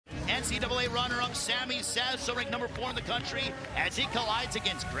NCAA runner-up Sammy Sasso, ranked number 4 in the country, as he collides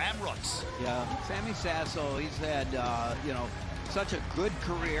against Graham Rooks. Yeah, Sammy Sasso, he's had, such a good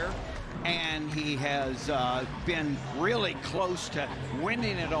career, and he has been really close to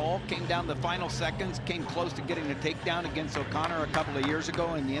winning it all. Came down the final seconds, came close to getting a takedown against O'Connor a couple of years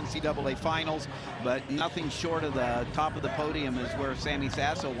ago in the NCAA finals, but nothing short of the top of the podium is where Sammy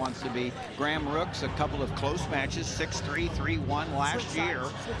Sasso wants to be. Graham Rooks, a couple of close matches, 6-3, 3-1 last year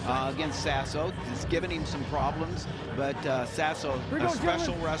against Sasso. It's given him some problems, but Sasso, a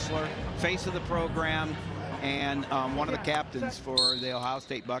special wrestler, face of the program, and one of the captains for the Ohio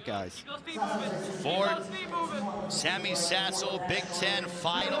State Buckeyes. For Sammy Sasso, Big Ten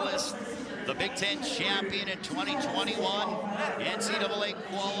finalist, the Big Ten champion in 2021, NCAA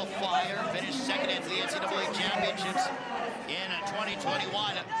qualifier, finished second into the NCAA championships in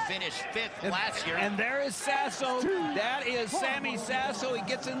 2021, finished 5th last year. And there is Sasso. That is Sammy Sasso. He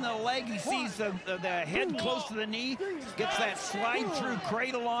gets in the leg. He sees the head close to the knee, gets that slide-through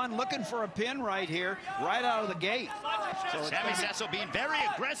cradle on, looking for a pin right here, right out of the gate. So Sammy Sasso being very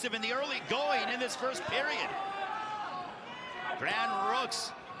aggressive in the early going in this first period. Graham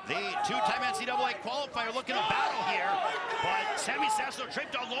Rooks, the 2-time NCAA qualifier, looking to battle here, but Sammy Sasso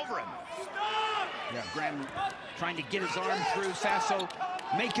tripped all over him. Yeah, Graham trying to get his arm through. Sasso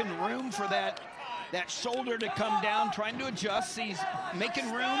making room for that shoulder to come down, trying to adjust. He's making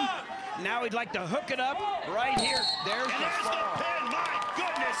room. Now he'd like to hook it up right here. There's the pin. My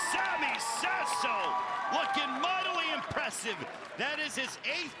goodness, Sammy Sasso looking mightily impressive. That is his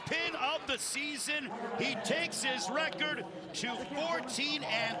 8th pin of the season. He takes his record to 14-3,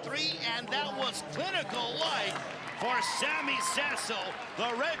 and that was clinical-like for Sammy Sasso, the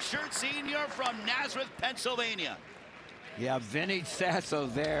redshirt senior from Nazareth, Pennsylvania. Yeah, vintage Sasso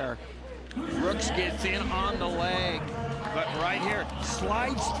there. Rooks gets in on the leg, but right here,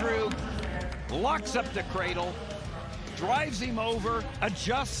 slides through, locks up the cradle, drives him over,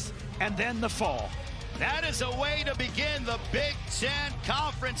 adjusts, and then the fall. That is a way to begin the Big Ten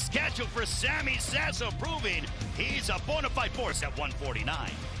Conference schedule for Sammy Sasso, proving he's a bona fide force at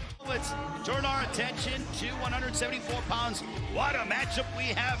 149. Let's turn our attention to 174 pounds. What a matchup we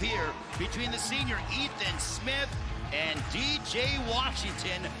have here between the senior Ethan Smith and DJ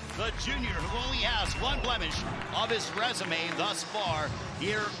Washington, the junior, who only has one blemish of his resume thus far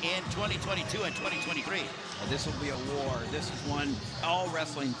here in 2022 and 2023. This will be a war. This is one all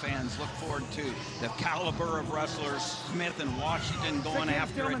wrestling fans look forward to. The caliber of wrestlers, Smith and Washington going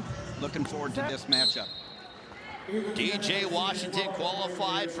after it. Looking forward to this matchup. DJ Washington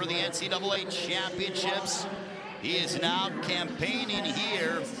qualified for the NCAA championships. He is now campaigning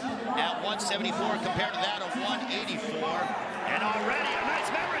here at 174 compared to that of 184. And already a nice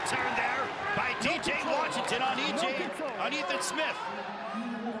man return there by DJ Washington on Ethan Smith.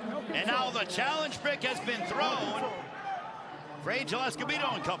 And now the challenge brick has been thrown for Angel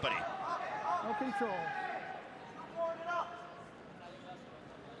Escobedo and company. No control.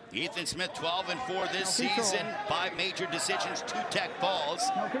 Ethan Smith 12-4 this season, 5 major decisions, 2 tech falls.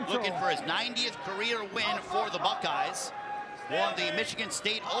 Looking for his 90th career win for the Buckeyes. Won the Michigan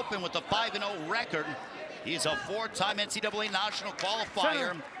State Open with a 5-0 record. He's a 4-time NCAA national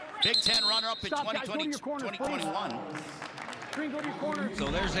qualifier, Big Ten runner-up in 2021. So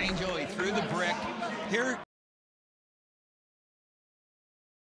there's Angel. He threw the brick. Here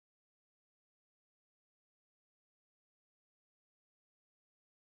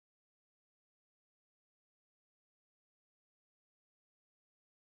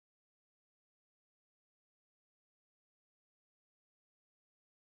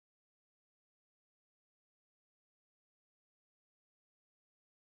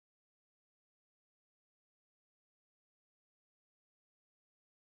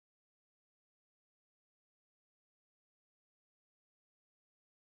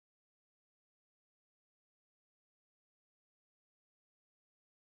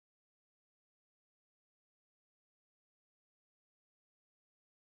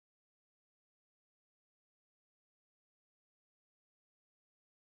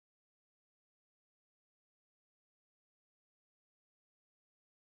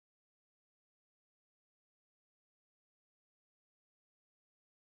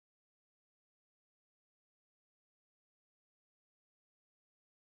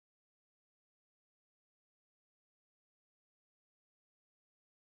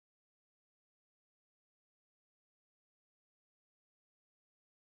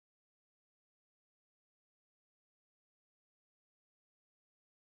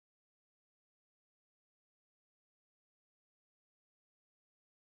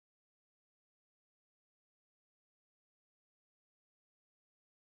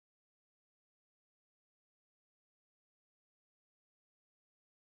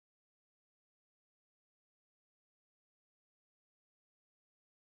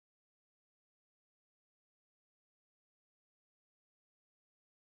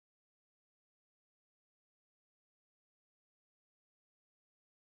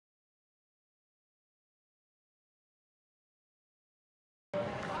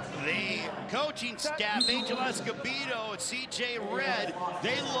coaching staff, Angel Escobedo and CJ Red,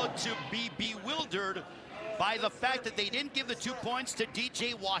 they look to be bewildered by the fact that they didn't give the 2 points to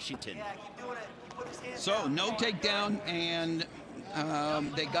DJ Washington. So no takedown, and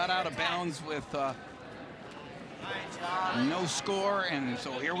they got out of bounds with no score, and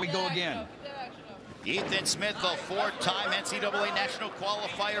so here we go again. Ethan Smith, the 4-time NCAA National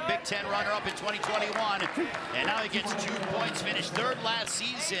Qualifier, Big Ten runner-up in 2021. And now he gets 2 points, finished third last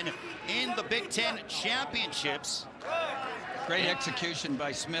season in the Big Ten Championships. Great execution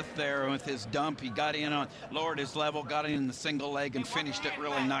by Smith there with his dump. He got in on, lowered his level, got in the single leg, and finished it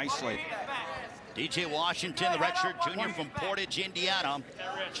really nicely. DJ Washington, the redshirt junior from Portage, Indiana,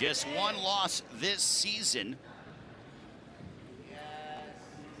 just 1 loss this season.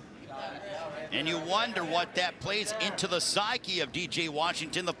 And you wonder what that plays into the psyche of DJ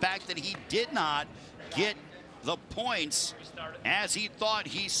Washington, the fact that he did not get the points as he thought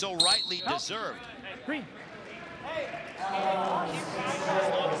he so rightly deserved. Green.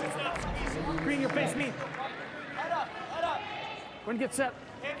 Green, your face, me. Head up, head up. When get set.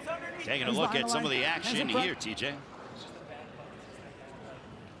 Taking a look at some of the action here, TJ.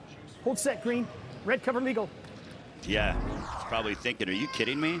 Hold set, Green. Red cover legal. Yeah, he's probably thinking, are you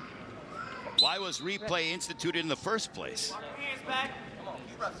kidding me? Why was replay instituted in the first place?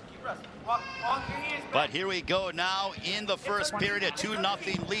 But here we go now in the first period, a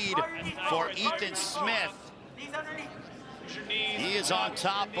 2-0 lead for Ethan Smith. He is on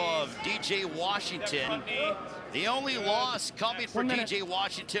top of DJ Washington. The only loss coming for DJ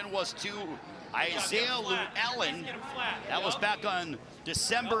Washington was to Isaiah Llewellyn. That was back on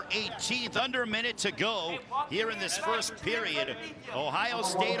December 18th, under a minute to go here in this first period. Ohio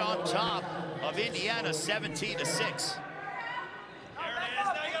State on top of Indiana, 17-6.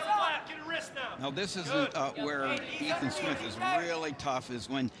 Now this is where Ethan Smith is really tough, is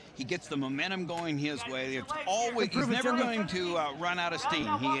when he gets the momentum going his way. It's always, he's never going to run out of steam.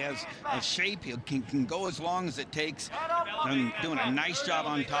 He has a shape, he can go as long as it takes, and doing a nice job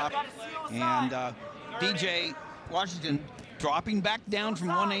on top. And DJ Washington dropping back down from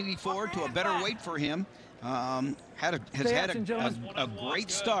 184 to a better weight for him. Has had a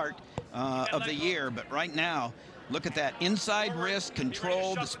great start of the year, but right now, look at that inside wrist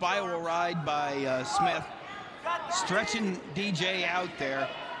control, the spiral ride by Smith, stretching DJ out there.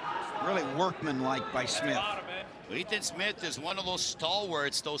 Really workmanlike by Smith. Ethan Smith is one of those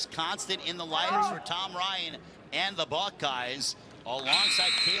stalwarts, those constant in the lineups for Tom Ryan and the Buckeyes, alongside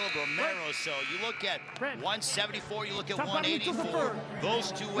Kaleb Romero. So you look at 174, you look at 184.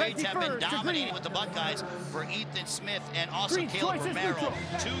 Those two weights have been dominating with the Buckeyes for Ethan Smith and also Kaleb Romero.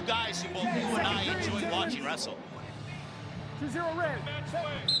 2 guys who both you and I enjoy watching wrestle. 2-0 red.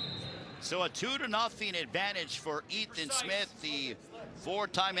 So a 2-0 advantage for Ethan Smith, the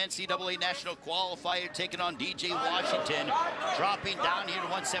 4-time NCAA National Qualifier, taking on DJ Washington, dropping down here to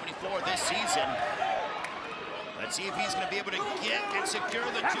 174 this season. Let's see if he's going to be able to get and secure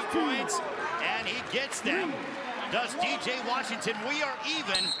the 2 points, and he gets them. Does DJ Washington? We are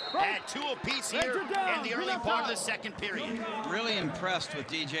even at 2 apiece here in the early part of the second period. Really impressed with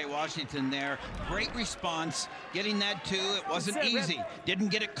DJ Washington there. Great response, getting that 2. It wasn't easy. Didn't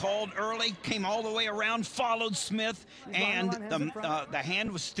get it called early, came all the way around, followed Smith, and the hand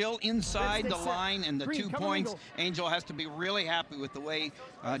was still inside the line, and the 2 points. Angel has to be really happy with the way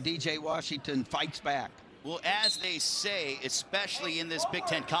DJ Washington fights back. Well, as they say, especially in this Big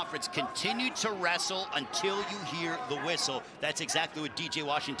Ten Conference, continue to wrestle until you hear the whistle. That's exactly what DJ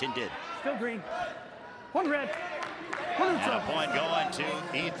Washington did. Still green. 1 red. 1 and a point going to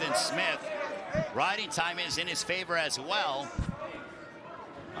Ethan Smith. Riding time is in his favor as well.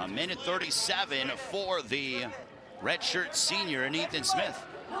 1:37 for the redshirt senior and Ethan Smith.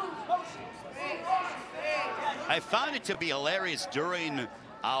 I found it to be hilarious during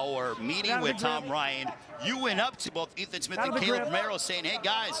our meeting with Tom Ryan. You went up to both Ethan Smith and Kaleb Romero saying, hey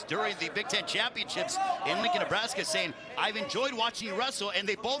guys, during the Big Ten Championships in Lincoln, Nebraska, saying, I've enjoyed watching you wrestle, and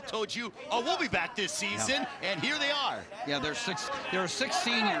they both told you, oh, we'll be back this season, and here they are. Yeah, there are 6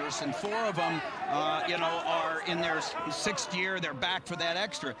 seniors, and 4 of them, are in their 6th year. They're back for that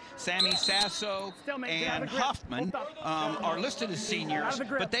extra. Sammy, Sasso, and Hoffman are listed as seniors,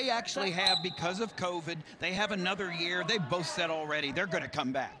 but they actually have, because of COVID, they have another year. They've both said already they're going to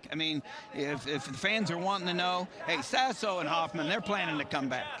come back. I mean, if the fans are wanting to know, hey, Sasso and Hoffman, they're planning to come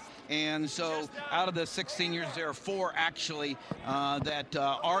back. And so out of the 6 seniors, there are 4 actually that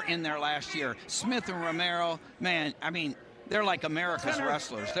are in their last year. Smith and Romero, man, I mean, they're like America's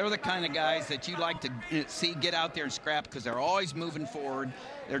wrestlers. They're the kind of guys that you like to see get out there and scrap because they're always moving forward.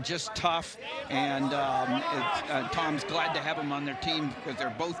 They're just tough, and Tom's glad to have them on their team because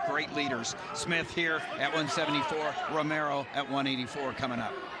they're both great leaders. Smith here at 174, Romero at 184 coming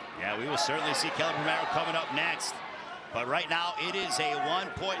up. Yeah, we will certainly see Kaleb Romero coming up next. But right now, it is a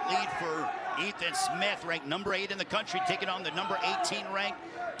 1-point lead for Ethan Smith, ranked number 8 in the country, taking on the number 18 ranked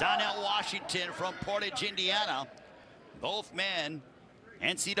Donnell Washington from Portage, Indiana. Both men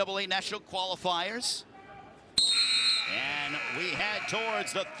NCAA national qualifiers. And we head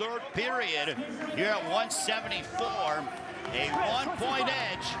towards the third period here at 174. A 1-point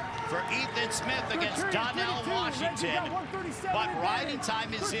edge for Ethan Smith against Donnell Washington. But riding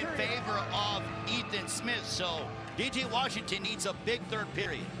time is in favor of Ethan Smith, so DJ Washington needs a big third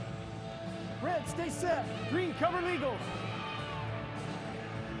period. Red, stay set. Green, cover legal.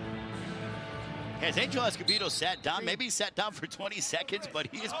 As Angel Escobedo sat down, maybe he sat down for 20 seconds, but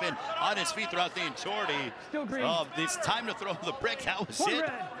he has been on his feet throughout the entirety of this time to throw the brick. That was it,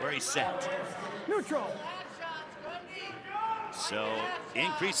 where he sat. Neutral. So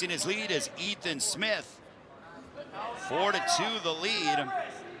increasing his lead is Ethan Smith. 4-2 the lead.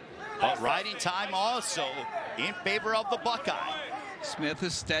 But riding time also in favor of the Buckeye. Smith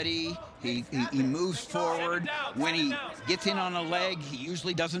is steady. He moves forward. When he gets in on a leg, he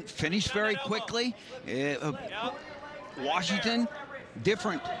usually doesn't finish very quickly. Washington,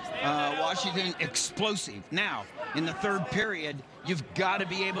 different. Washington, explosive. Now, in the third period, you've got to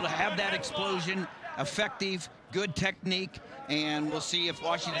be able to have that explosion, effective, good technique, and we'll see if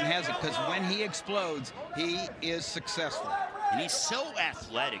Washington has it, because when he explodes, he is successful. And he's so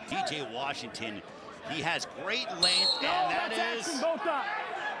athletic, DJ Washington. He has great length, and that is...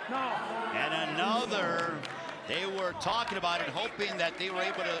 And another, they were talking about it, hoping that they were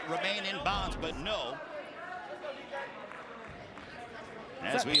able to remain in bounds, but no.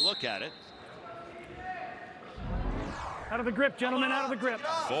 As we look at it. Out of the grip, gentlemen, out of the grip.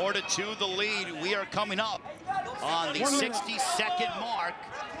 4-2 the lead. We are coming up on the 60-second mark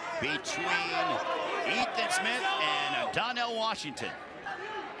between Ethan Smith and Donnell Washington.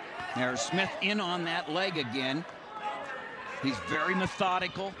 There's Smith in on that leg again. He's very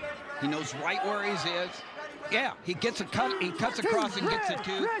methodical. He knows right where he is. Yeah, he gets a cut. He cuts across and gets a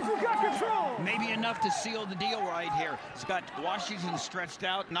 2. Maybe enough to seal the deal right here. He's got Washington stretched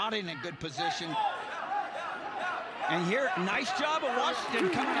out, not in a good position. And here, nice job of Washington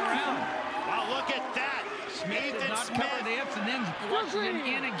coming around. Wow, look at that. Smith did not cover the hips, and then Washington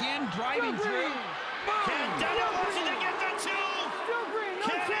in again, driving through. Can Donnell Washington get the 2?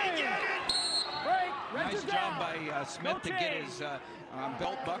 Can he get it? Nice job by Smith to get his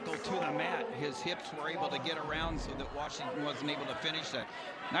belt buckle to the mat. His hips were able to get around so that Washington wasn't able to finish that.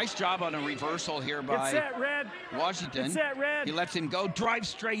 Nice job on a reversal here by Washington. He lets him go, drives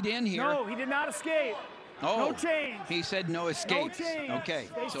straight in here. No, he did not escape. Oh, no change. He said no escapes. No change. Okay,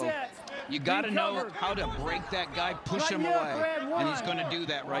 Stay so set. You got to know how to break that guy, push him away, and he's going to do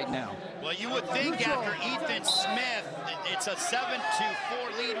that right now. Well, you would think after Ethan Smith, it's a 7-4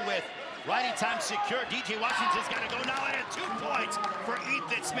 lead with riding time secure. DJ Washington's got to go now at 2 points for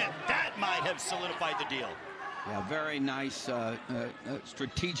Ethan Smith. That might have solidified the deal. Yeah, very nice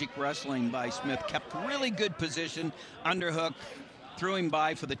strategic wrestling by Smith. Kept really good position, underhook, threw him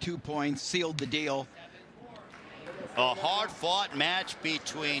by for the 2 points, sealed the deal. A hard-fought match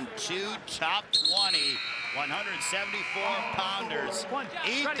between two top 20, 174-pounders.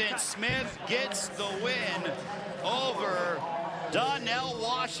 Ethan Smith gets the win over Donnell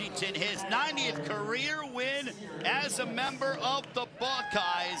Washington, his 90th career win as a member of the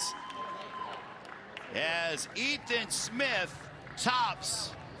Buckeyes, as Ethan Smith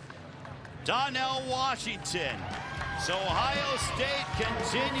tops Donnell Washington. So Ohio State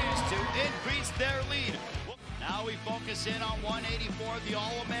continues to increase their lead. Now we focus in on 184, the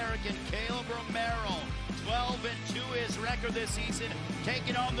All-American Kaleb Romero. 12-2 his record this season,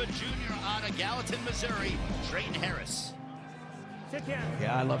 taking on the junior out of Gallatin, Missouri, Drayton Harris.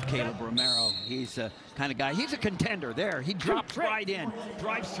 Yeah, I love Kaleb Romero. He's a kind of guy. He's a contender there. He drops right in,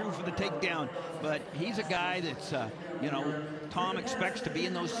 drives through for the takedown. But he's a guy that's, you know, Tom expects to be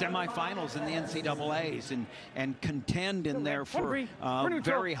in those semifinals in the NCAAs and contend in there for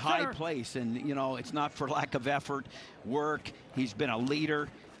very high place. And, you know, it's not for lack of effort, work. He's been a leader.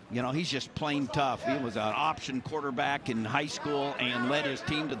 You know, he's just plain tough. He was an option quarterback in high school and led his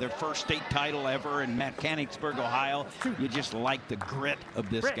team to their first state title ever in Mechanicsburg, Ohio. You just like the grit of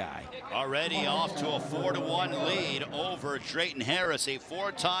this guy. Already off to a 4-1 lead over Drayton Harris, a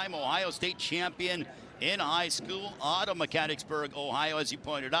 4-time Ohio State champion in high school out of Mechanicsburg, Ohio, as you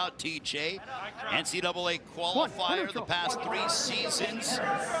pointed out, TJ. NCAA qualifier the past 3 seasons.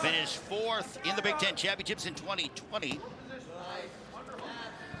 Finished 4th in the Big Ten Championships in 2020.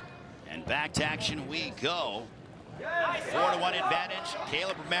 And back to action we go. 4-1 advantage.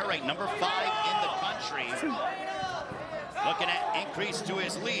 Kaleb Romero, ranked number 5 in the country. Looking at increase to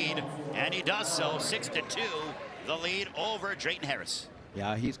his lead, and he does so, 6-2, the lead over Drayton Harris.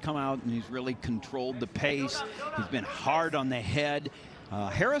 Yeah, he's come out and he's really controlled the pace. He's been hard on the head.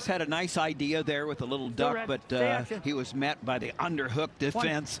 Harris had a nice idea there with a little duck, but he was met by the underhook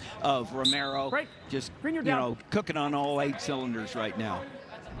defense of Romero. Just, you know, cooking on all 8 cylinders right now.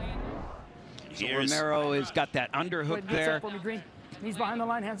 So Romero has got that underhook there. He's behind the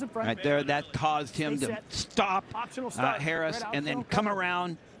line, hands in front. Right there, that caused him to stop Harris and then come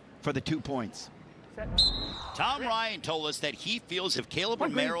around for the 2 points. Tom Ryan told us that he feels if Kaleb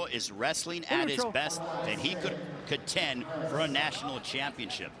Romero is wrestling at his best, that he could contend for a national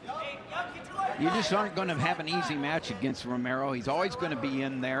championship. You just aren't going to have an easy match against Romero. He's always going to be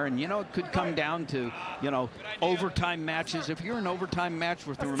in there, and, you know, it could come down to, you know, overtime matches. If you're in an overtime match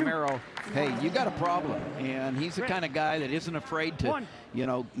with Romero, hey, you got a problem. And he's the kind of guy that isn't afraid to, you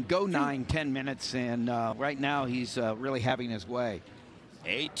know, go 9-10 minutes, and right now he's really having his way.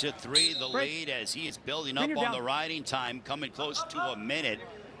 8-3 the lead as he is building up on the riding time, coming close to a minute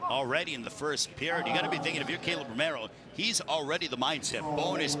already in the first period. You got to be thinking, if you're Kaleb Romero, he's already the mindset.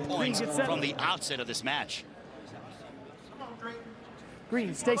 Bonus points from the outset of this match.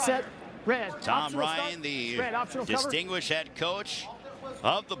 Green, stay set. Red. Tom Ryan, the distinguished head coach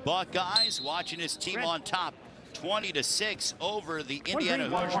of the Buckeyes, watching his team on top, 20-6 over the Indiana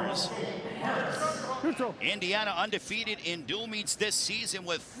Hoosiers. Indiana undefeated in dual meets this season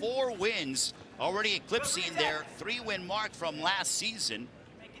with 4 wins, already eclipsing their 3-win mark from last season.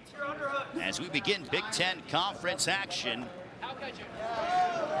 As we begin Big Ten Conference action,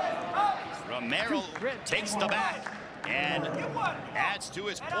 Romero takes the bat and adds to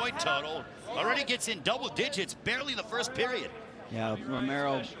his point total. Already gets in double digits, barely the first period. Yeah,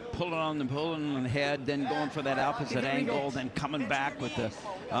 Romero pulling on the head, then going for that opposite angle, then coming back with the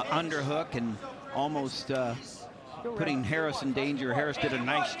underhook and almost putting Harris in danger. Harris did a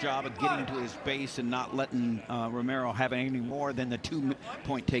nice job of getting to his base and not letting Romero have any more than the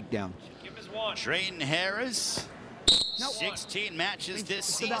 2-point takedown. Drayton Harris, 16 matches this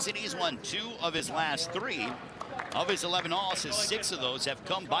season. He's won 2 of his last 3. Of his 11 losses, 6 of those have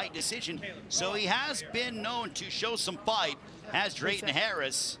come by decision. So he has been known to show some fight, as Drayton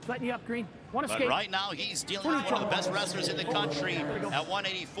Harris. But right now he's dealing with one of the best wrestlers in the country at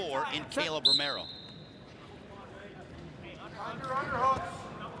 184 in Kaleb Romero.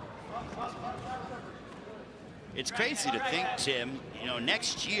 It's crazy to think, Tim, you know,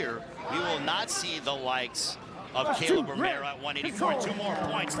 next year we will not see the likes of Kaleb Romero at 184. 2 more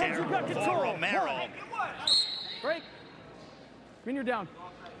points there for Romero. Break. Green, you're down.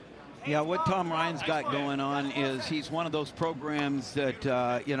 Yeah, what Tom Ryan's got going on is he's one of those programs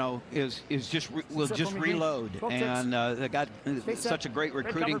that you know will just reload, and they got such a great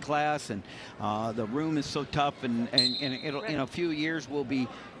recruiting class, and the room is so tough, and it'll, in a few years we'll be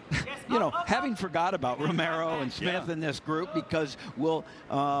you know, having forgot about Romero and Smith in this group, because we'll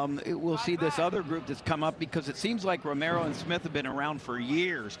see this other group that's come up, because it seems like Romero and Smith have been around for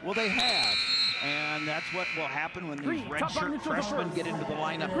years. Well, they have. And that's what will happen when these redshirt freshmen get into the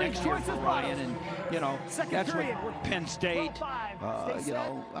lineup next year for Ryan. And, you know, that's what Penn State, you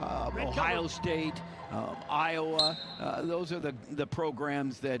know, Ohio State, Iowa, those are the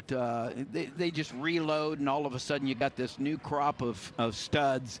programs that they just reload, and all of a sudden you got this new crop of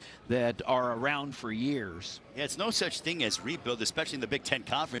studs that are around for years. Yeah, it's no such thing as rebuild, especially in the Big Ten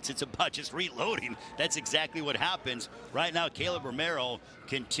Conference. It's about just reloading. That's exactly what happens. Right now, Kaleb Romero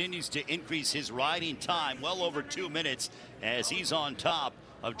continues to increase his riding time, well over 2 minutes, as he's on top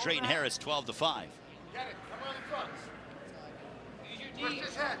of Drayton Harris, 12-5. Get it. Come on in front.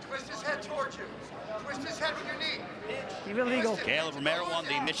 Twist his head towards you. Twist his head with your knee. Keep it legal. Kaleb Romero won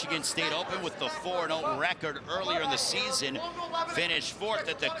the Michigan State Open with the 4-0 record earlier in the season. Finished 4th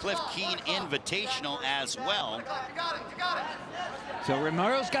at the Cliff Keen Invitational as well. You got it. You got it. So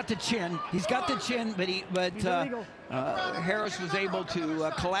Romero's got the chin. He's got the chin, but Harris was able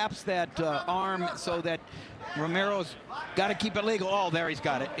to collapse that arm so that Romero's got to keep it legal. Oh, there he's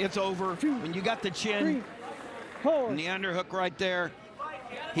got it. It's over. When you got the chin and the underhook right there,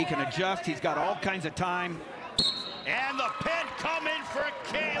 he can adjust. He's got all kinds of time. And the pin coming for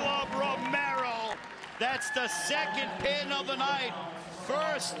Kaleb Romero. That's the second pin of the night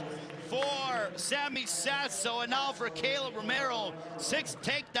first for Sammy Sasso, and now for Kaleb Romero. 6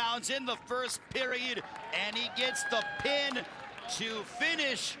 takedowns in the first period, and he gets the pin to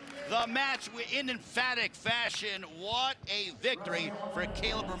finish the match in emphatic fashion. What a victory for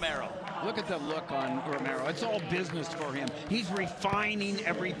Kaleb Romero. Look at the look on Romero. It's all business for him. He's refining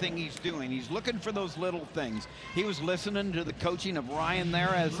everything he's doing. He's looking for those little things. He was listening to the coaching of Ryan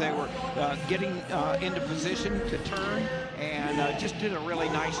there as they were getting into position to turn, and just did a really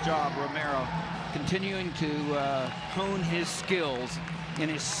nice job, Romero, continuing to hone his skills in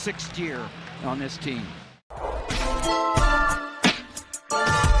his 6th year on this team.